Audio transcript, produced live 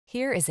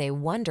Here is a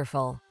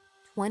wonderful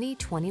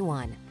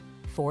 2021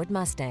 Ford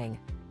Mustang.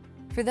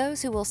 For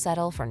those who will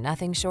settle for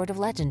nothing short of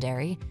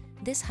legendary,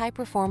 this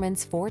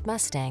high-performance Ford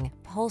Mustang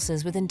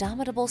pulses with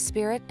indomitable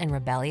spirit and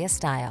rebellious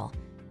style.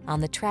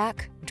 On the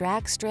track,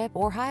 drag strip,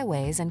 or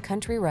highways and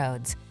country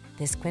roads,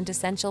 this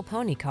quintessential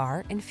pony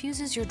car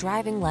infuses your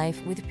driving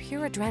life with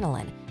pure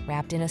adrenaline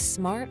wrapped in a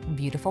smart,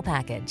 beautiful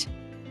package.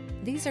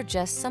 These are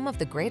just some of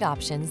the great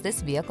options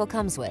this vehicle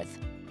comes with: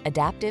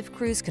 adaptive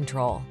cruise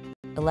control,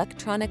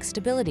 electronic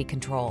stability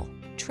control,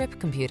 trip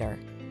computer,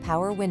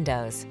 power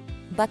windows,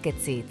 bucket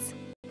seats,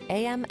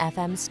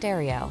 AM/FM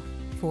stereo,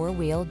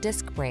 four-wheel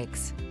disc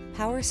brakes,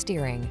 power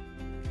steering.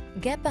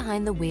 Get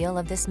behind the wheel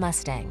of this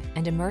Mustang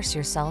and immerse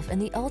yourself in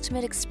the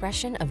ultimate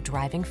expression of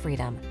driving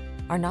freedom.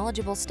 Our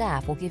knowledgeable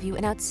staff will give you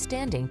an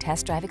outstanding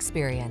test drive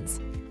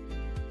experience.